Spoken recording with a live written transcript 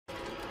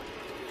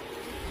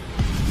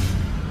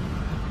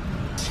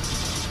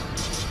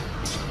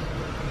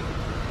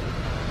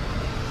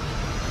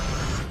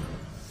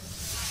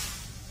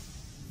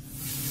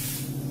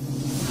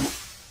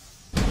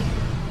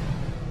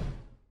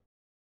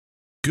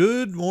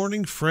Good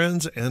morning,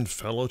 friends and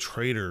fellow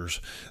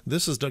traders.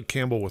 This is Doug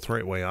Campbell with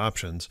Right Way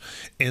Options,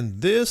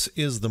 and this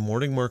is the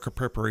morning market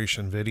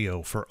preparation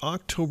video for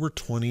October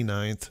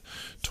 29th,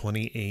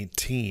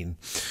 2018.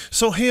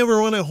 So, hey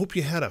everyone, I hope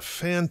you had a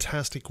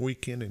fantastic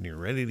weekend and you're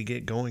ready to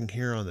get going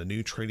here on the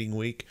new trading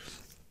week.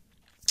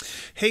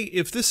 Hey,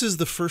 if this is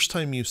the first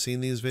time you've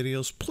seen these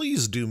videos,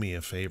 please do me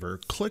a favor.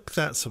 Click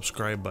that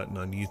subscribe button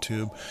on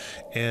YouTube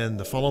and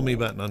the follow me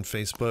button on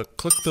Facebook.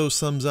 Click those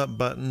thumbs up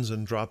buttons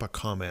and drop a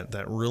comment.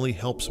 That really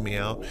helps me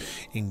out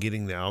in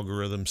getting the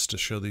algorithms to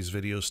show these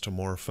videos to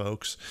more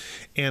folks.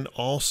 And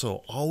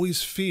also,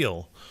 always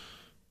feel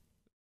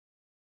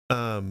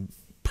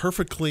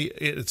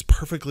it's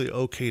perfectly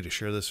okay to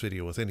share this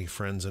video with any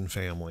friends and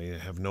family. I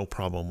have no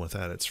problem with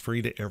that. It's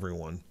free to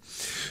everyone.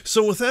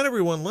 So with that,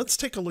 everyone, let's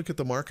take a look at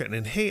the market.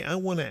 And hey, I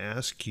want to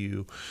ask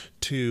you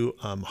to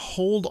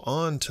hold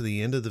on to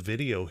the end of the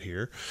video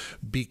here,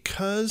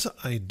 because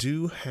I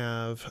do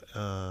have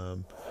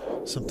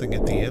something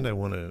at the end I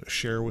want to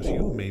share with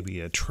you,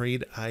 maybe a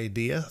trade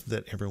idea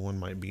that everyone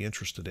might be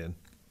interested in.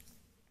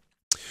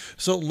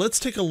 So let's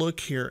take a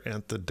look here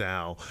at the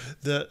Dow.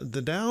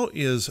 The Dow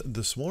is,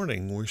 this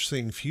morning, we're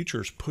seeing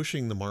futures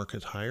pushing the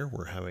market higher.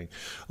 We're having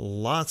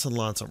lots and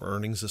lots of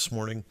earnings this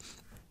morning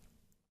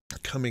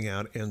coming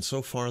out, and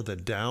so far the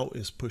Dow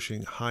is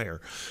pushing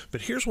higher.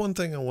 But here's one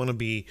thing I want to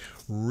be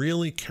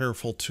really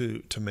careful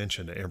to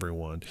mention to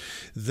everyone,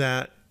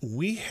 that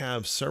we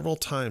have several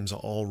times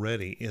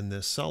already in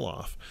this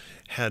sell-off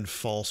had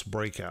false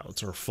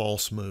breakouts or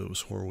false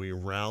moves where we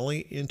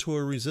rally into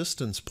a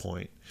resistance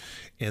point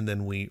and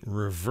then we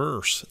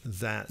reverse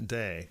that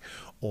day,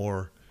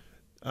 or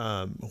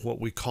what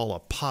we call a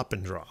pop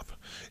and drop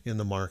in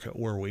the market,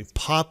 where we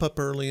pop up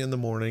early in the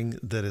morning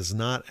that is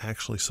not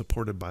actually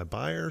supported by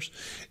buyers,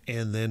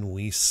 and then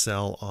we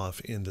sell off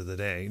into the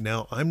day.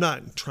 Now, I'm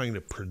not trying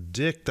to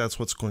predict that's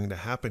what's going to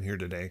happen here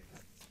today.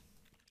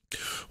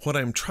 What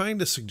I'm trying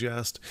to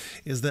suggest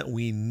is that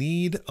we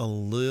need a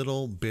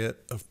little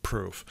bit of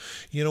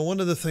proof. You know, one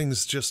of the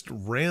things just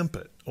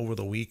rampant over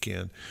the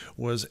weekend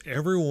was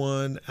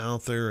everyone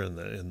out there in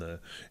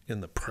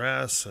the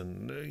press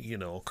and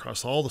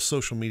across all the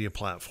social media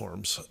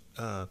platforms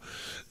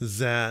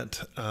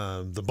that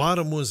the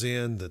bottom was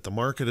in, that the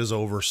market is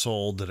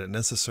oversold, that it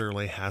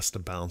necessarily has to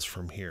bounce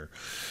from here.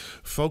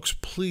 Folks,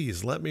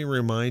 please let me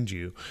remind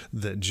you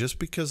that just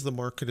because the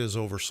market is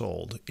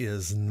oversold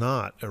is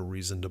not a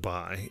reason to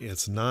buy.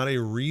 It's not a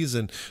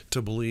reason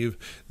to believe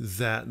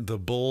that the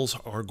bulls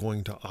are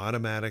going to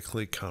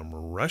automatically come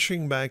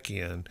rushing back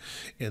in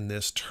and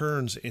this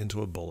turns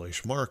into a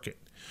bullish market.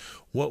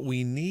 What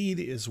we need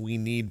is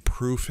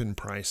proof in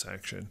price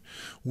action.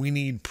 We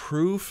need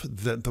proof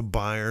that the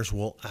buyers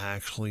will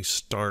actually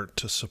start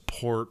to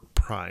support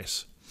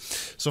price.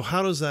 So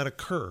how does that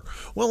occur?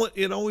 Well,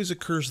 it always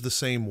occurs the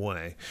same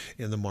way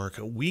in the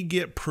market. We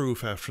get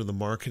proof after the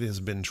market has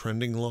been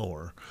trending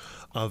lower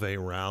of a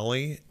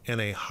rally and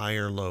a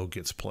higher low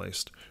gets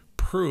placed.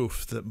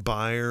 Proof that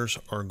buyers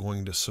are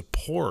going to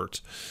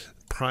support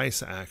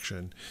price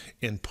action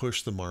and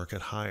push the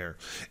market higher.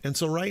 And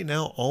so right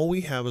now all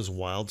we have is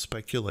wild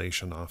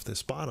speculation off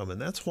this bottom,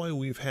 and that's why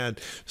we've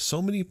had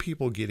so many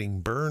people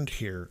getting burned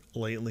here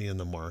lately in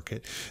the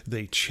market.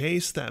 They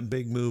chase that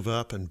big move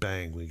up and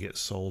bang, we get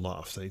sold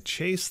off. They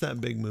chase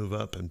that big move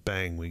up and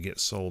bang, we get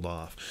sold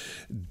off.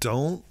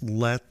 Don't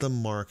let the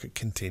market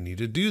continue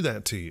to do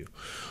that to you.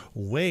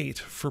 Wait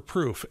for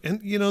proof.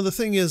 And the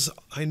thing is,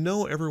 I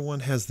know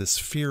everyone has this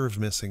fear of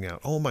missing out.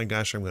 Oh my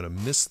gosh, I'm going to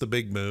miss the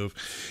big move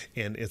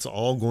and it's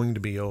all going to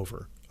be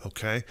over.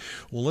 Okay,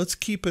 well, let's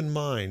keep in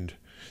mind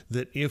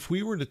that if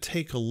we were to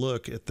take a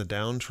look at the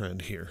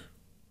downtrend here,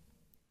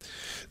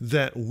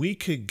 that we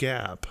could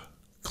gap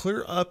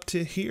clear up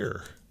to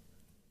here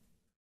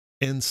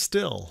and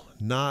still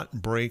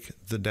not break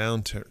the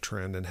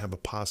downtrend and have a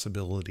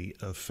possibility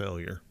of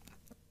failure.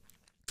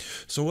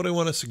 So what I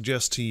want to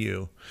suggest to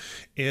you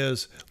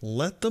is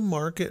let the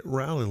market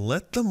rally,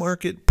 let the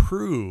market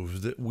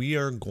prove that we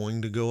are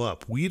going to go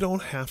up. We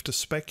don't have to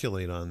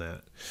speculate on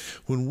that.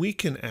 When we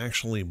can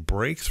actually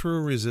break through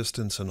a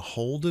resistance and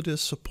hold it as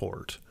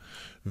support,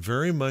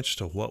 very much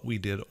to what we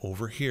did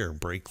over here,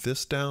 break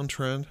this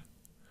downtrend,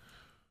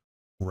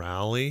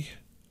 rally,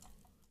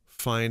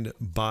 find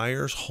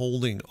buyers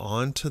holding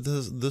on to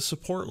the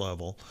support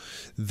level,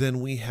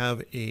 then we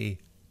have a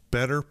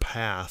better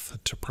path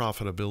to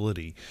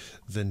profitability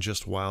than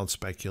just wild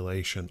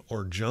speculation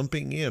or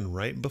jumping in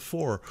right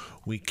before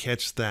we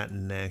catch that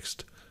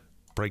next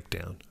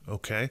breakdown.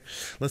 Okay,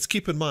 let's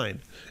keep in mind,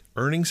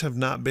 earnings have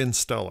not been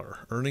stellar.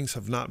 Earnings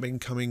have not been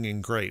coming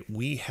in great.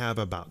 We have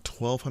about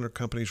 1,200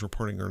 companies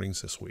reporting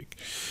earnings this week.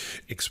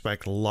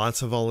 Expect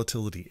lots of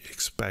volatility.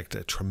 Expect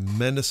a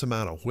tremendous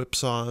amount of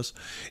whipsaws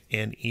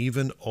and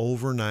even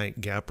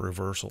overnight gap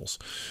reversals.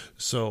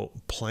 So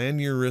plan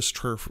your risk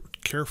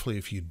carefully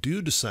if you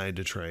do decide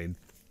to trade.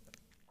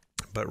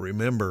 But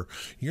remember,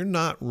 you're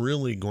not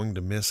really going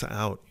to miss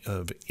out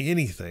of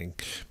anything,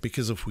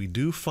 because if we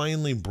do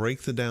finally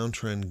break the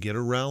downtrend, get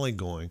a rally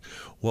going,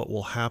 what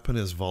will happen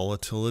is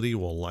volatility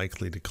will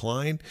likely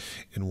decline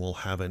and we'll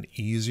have an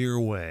easier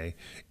way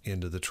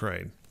into the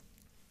trade.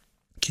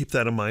 Keep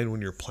that in mind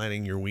when you're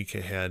planning your week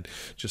ahead.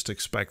 Just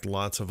expect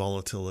lots of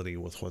volatility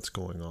with what's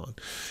going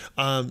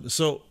on.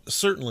 So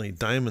certainly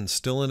diamond's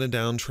still in a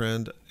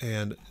downtrend,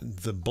 and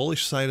the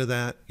bullish side of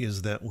that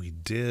is that we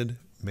did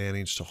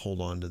manage to hold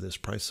on to this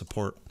price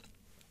support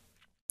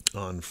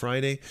on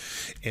Friday,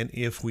 and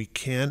if we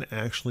can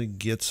actually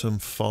get some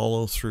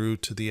follow through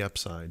to the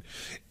upside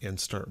and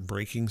start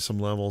breaking some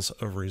levels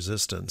of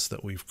resistance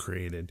that we've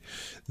created,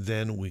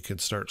 then we could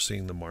start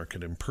seeing the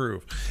market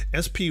improve.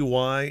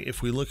 SPY,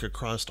 if we look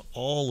across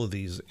all of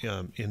these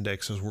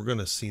indexes, we're going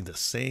to see the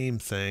same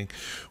thing,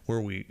 where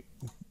we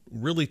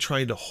really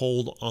tried to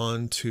hold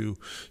on to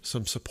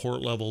some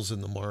support levels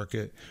in the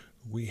market.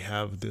 We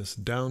have this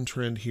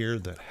downtrend here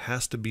that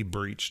has to be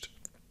breached.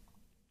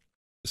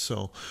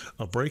 So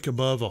a break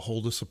above a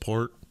hold of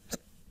support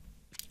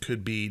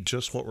could be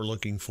just what we're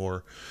looking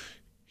for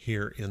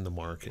here in the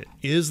market.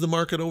 Is the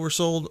market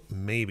oversold?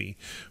 Maybe,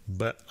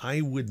 but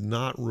I would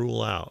not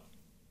rule out.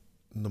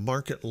 The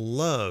market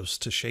loves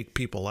to shake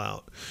people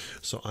out,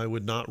 so I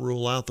would not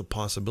rule out the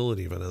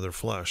possibility of another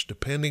flush,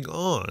 depending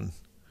on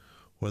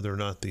whether or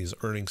not these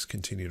earnings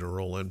continue to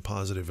roll in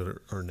positive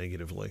or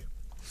negatively.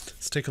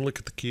 Let's take a look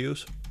at the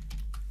Qs.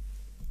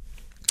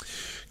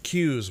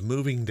 Qs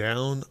moving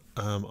down,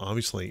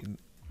 obviously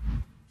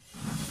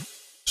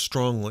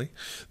strongly.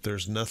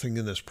 There's nothing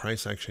in this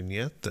price action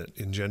yet that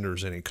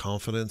engenders any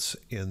confidence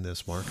in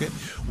this market.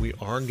 We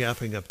are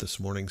gapping up this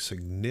morning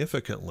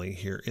significantly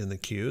here in the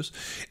Qs,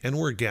 and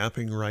we're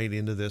gapping right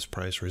into this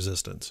price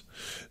resistance.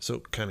 So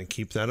kind of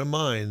keep that in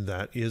mind.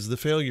 That is the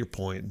failure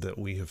point that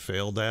we have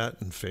failed at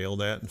and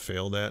failed at and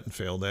failed at and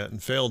failed at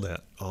and failed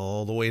at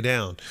all the way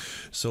down.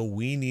 So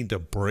we need to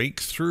break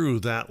through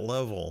that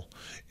level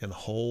and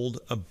hold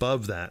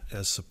above that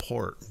as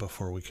support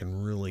before we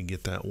can really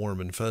get that warm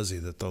and fuzzy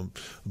that the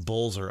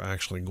bulls are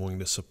actually going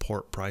to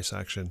support price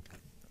action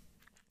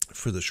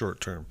for the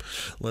short term.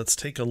 Let's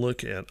take a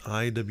look at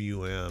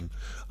IWM.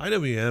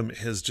 IWM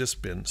has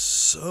just been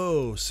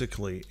so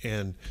sickly,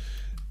 and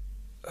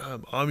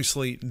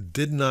obviously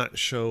did not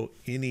show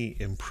any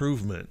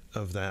improvement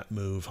of that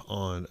move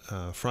on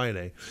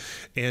Friday.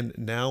 And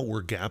now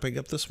we're gapping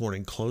up this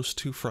morning close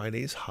to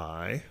Friday's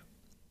high.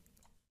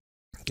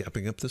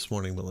 Gapping up this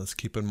morning, but let's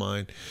keep in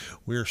mind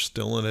we're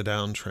still in a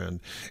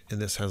downtrend,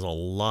 and this has a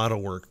lot of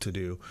work to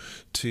do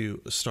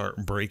to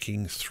start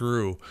breaking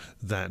through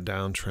that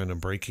downtrend and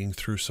breaking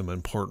through some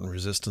important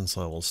resistance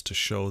levels to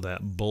show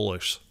that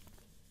bullish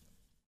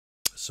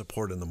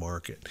support in the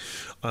market.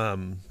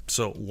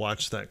 So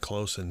watch that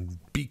close and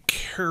be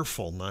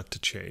careful not to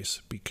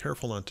chase. Be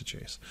careful not to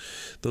chase.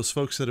 Those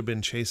folks that have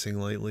been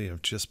chasing lately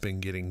have just been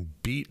getting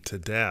beat to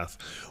death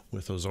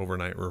with those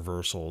overnight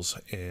reversals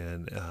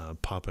and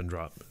pop and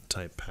drop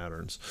type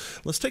patterns.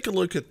 Let's take a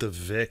look at the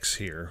VIX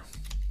here.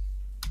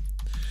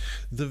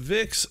 The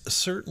VIX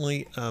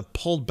certainly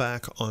pulled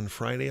back on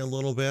Friday a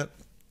little bit,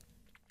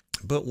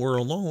 but we're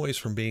a long ways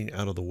from being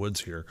out of the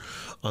woods here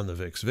on the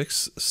VIX.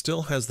 VIX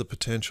still has the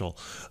potential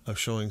of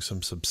showing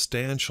some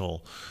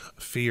substantial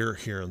fear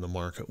here in the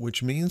market,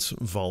 which means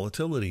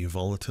volatility.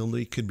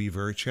 Volatility could be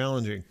very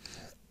challenging.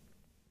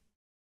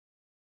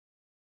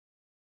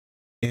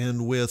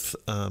 And with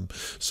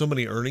so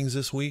many earnings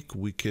this week,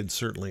 we could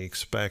certainly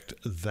expect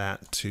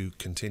that to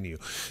continue.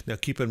 Now,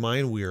 keep in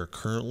mind, we are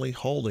currently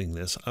holding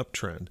this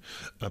uptrend.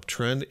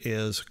 Uptrend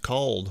is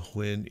called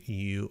when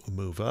you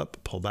move up,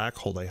 pull back,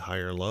 hold a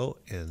higher low,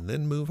 and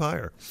then move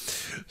higher.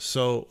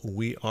 So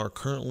we are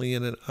currently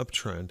in an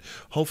uptrend.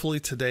 Hopefully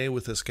today,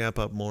 with this gap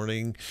up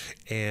morning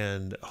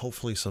and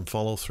hopefully some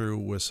follow through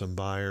with some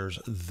buyers,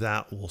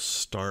 that will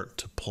start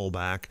to pull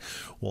back.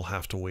 We'll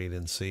have to wait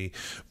and see.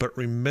 But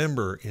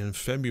remember, in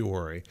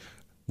February,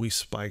 we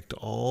spiked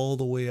all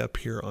the way up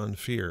here on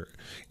fear,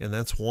 and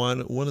that's one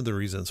of the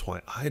reasons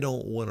why I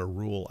don't want to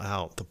rule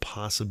out the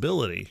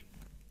possibility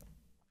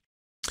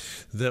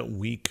that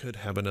we could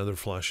have another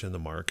flush in the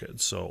market.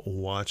 So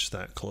watch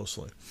that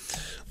closely.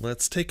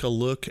 Let's take a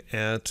look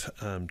at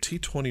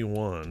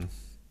T21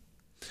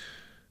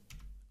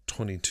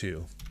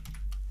 22.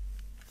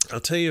 I'll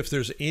tell you, if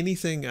there's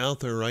anything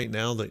out there right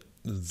now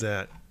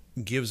that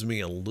gives me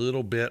a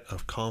little bit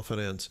of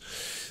confidence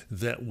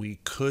that we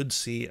could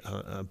see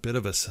a bit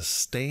of a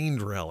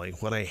sustained rally.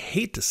 What I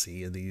hate to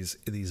see are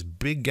these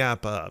big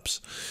gap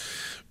ups,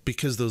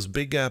 because those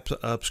big gap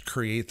ups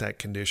create that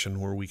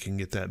condition where we can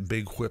get that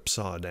big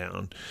whipsaw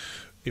down.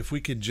 If we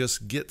could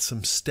just get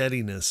some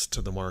steadiness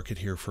to the market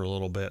here for a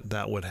little bit,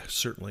 that would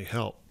certainly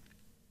help.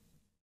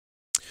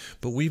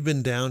 But we've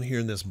been down here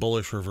in this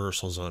bullish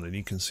reversal zone, and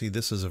you can see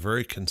this is a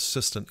very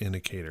consistent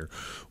indicator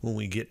when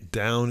we get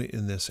down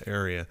in this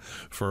area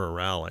for a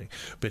rally.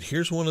 But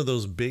here's one of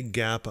those big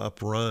gap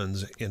up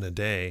runs in a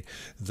day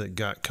that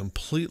got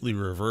completely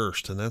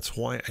reversed, and that's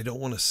why I don't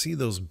want to see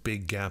those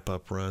big gap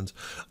up runs.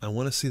 I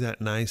want to see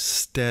that nice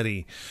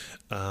steady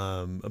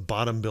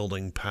bottom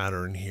building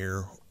pattern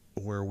here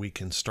where we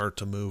can start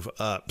to move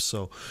up.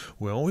 So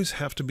we always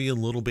have to be a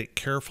little bit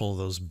careful of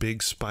those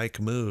big spike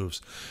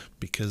moves,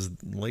 because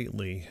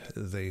lately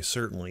they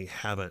certainly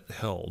haven't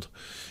held.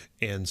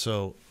 And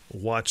so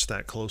watch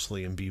that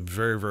closely and be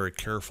very, very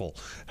careful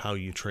how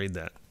you trade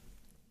that.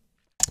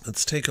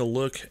 Let's take a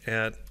look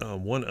at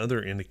one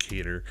other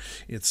indicator.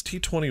 It's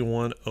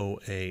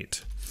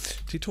T2108.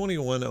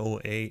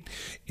 T2108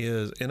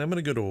 is, and I'm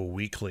going to go to a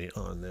weekly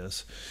on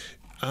this,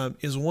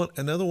 is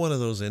another one of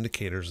those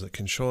indicators that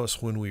can show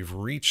us when we've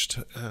reached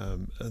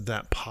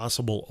that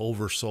possible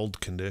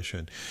oversold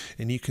condition.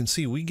 And you can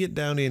see we get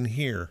down in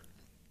here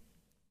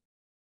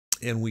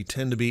and we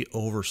tend to be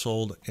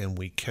oversold and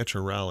we catch a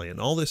rally. And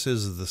all this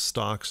is the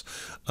stocks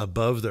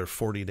above their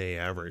 40-day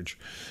average.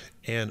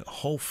 And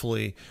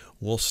hopefully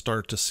we'll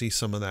start to see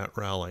some of that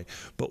rally.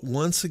 But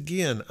once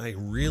again, I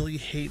really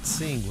hate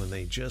seeing when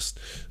they just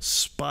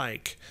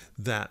spike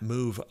that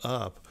move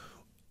up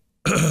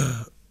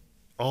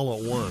all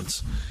at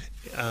once,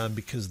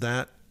 because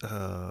that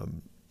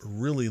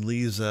really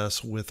leaves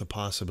us with the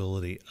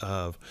possibility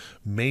of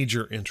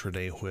major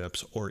intraday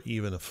whips or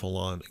even a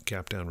full-on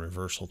gap down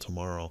reversal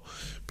tomorrow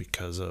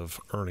because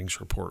of earnings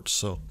reports.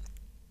 So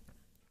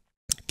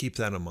keep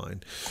that in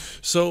mind.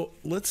 So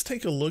let's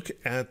take a look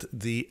at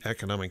the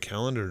economic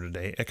calendar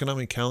today.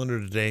 Economic calendar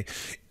today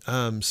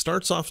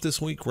starts off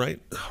this week right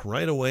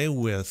away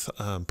with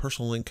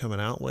personal income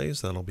and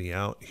outlays. That'll be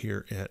out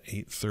here at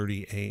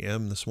 8:30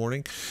 a.m. this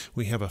morning.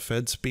 We have a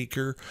Fed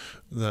speaker,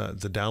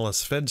 the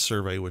Dallas Fed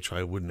survey, which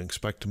I wouldn't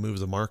expect to move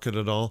the market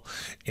at all,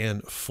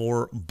 and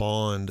 4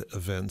 bond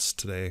events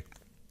today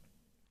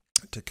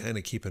to kind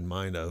of keep in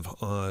mind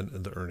of on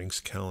the earnings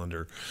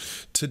calendar.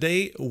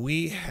 Today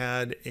we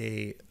had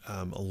a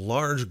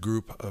large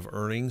group of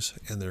earnings,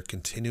 and they're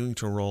continuing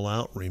to roll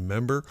out.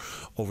 Remember,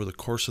 over the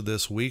course of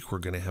this week, we're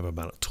going to have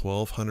about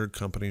 1,200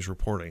 companies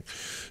reporting.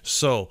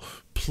 So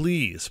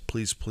please,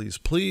 please, please,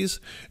 please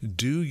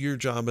do your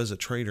job as a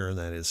trader, and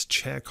that is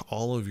check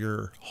all of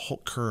your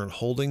current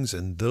holdings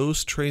and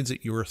those trades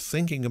that you are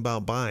thinking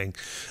about buying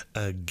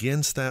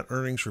against that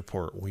earnings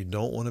report. We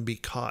don't want to be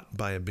caught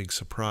by a big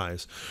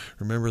surprise.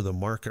 Remember, the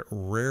market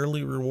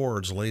rarely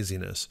rewards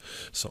laziness,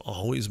 so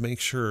always make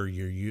sure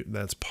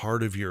that's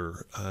part of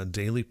your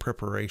daily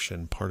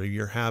preparation, part of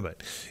your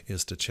habit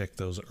is to check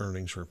those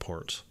earnings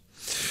reports.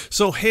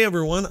 So, hey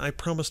everyone, I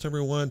promised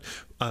everyone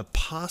a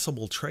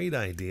possible trade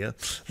idea.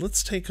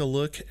 Let's take a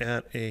look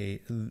at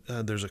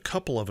there's a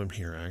couple of them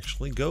here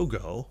actually.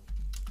 GoGo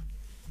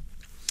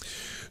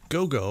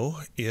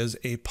is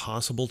a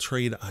possible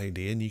trade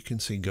idea, and you can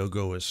see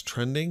GoGo is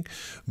trending,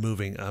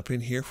 moving up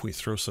in here. If we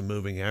throw some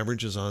moving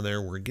averages on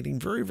there, we're getting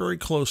very, very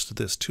close to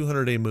this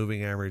 200-day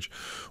moving average,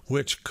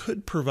 which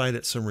could provide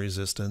it some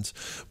resistance.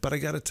 But I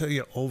got to tell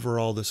you,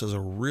 overall, this is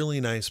a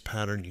really nice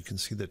pattern. You can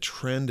see the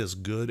trend is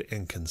good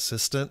and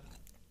consistent.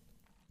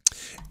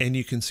 And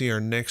you can see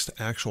our next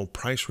actual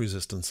price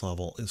resistance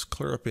level is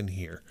clear up in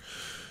here.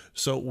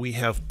 So we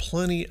have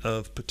plenty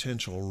of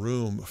potential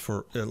room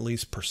for, at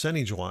least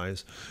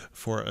percentage-wise,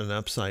 for an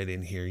upside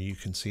in here. You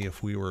can see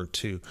if we were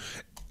to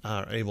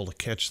able to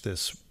catch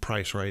this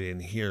price right in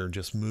here,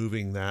 just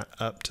moving that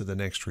up to the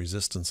next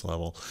resistance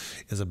level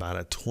is about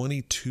a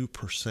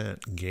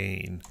 22%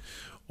 gain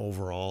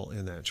overall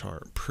in that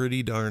chart.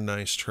 Pretty darn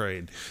nice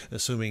trade,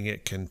 assuming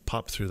it can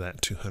pop through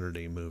that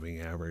 200-day moving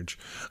average.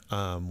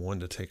 One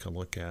to take a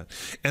look at.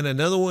 And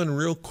another one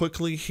real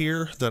quickly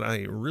here that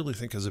I really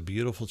think is a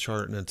beautiful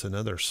chart, and it's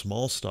another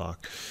small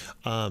stock,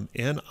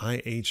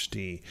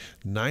 NIHD.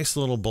 Nice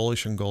little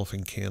bullish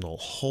engulfing candle,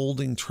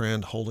 holding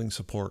trend, holding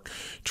support,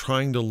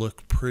 trying to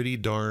look pretty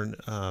darn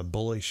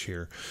bullish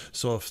here.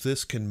 So if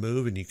this can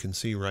move, and you can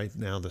see right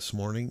now this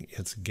morning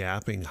it's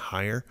gapping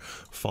higher,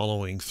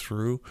 following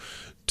through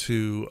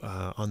to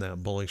on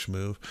that bullish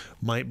move,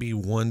 might be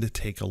one to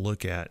take a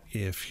look at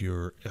if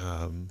you're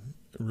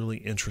really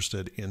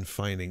interested in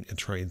finding a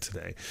trade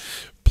today.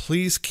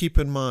 Please keep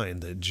in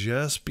mind that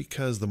just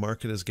because the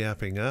market is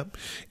gapping up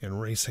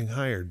and racing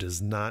higher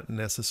does not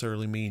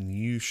necessarily mean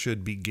you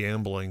should be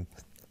gambling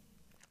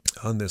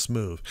on this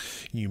move.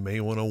 You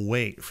may want to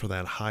wait for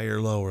that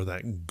higher low or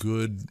that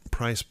good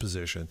price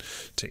position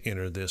to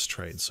enter this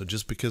trade. So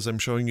just because I'm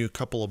showing you a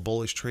couple of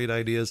bullish trade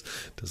ideas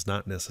does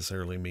not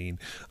necessarily mean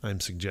I'm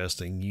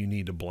suggesting you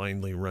need to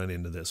blindly run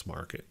into this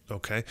market.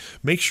 Okay,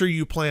 make sure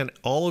you plan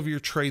all of your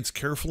trades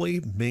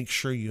carefully. Make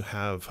sure you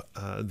have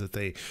that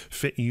they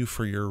fit you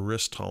for your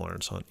risk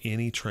tolerance on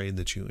any trade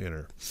that you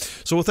enter.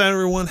 So with that,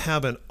 everyone,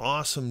 have an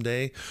awesome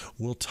day.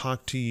 We'll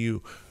talk to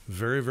you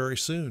very, very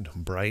soon,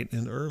 bright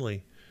and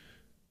early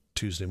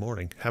Tuesday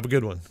morning. Have a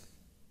good one.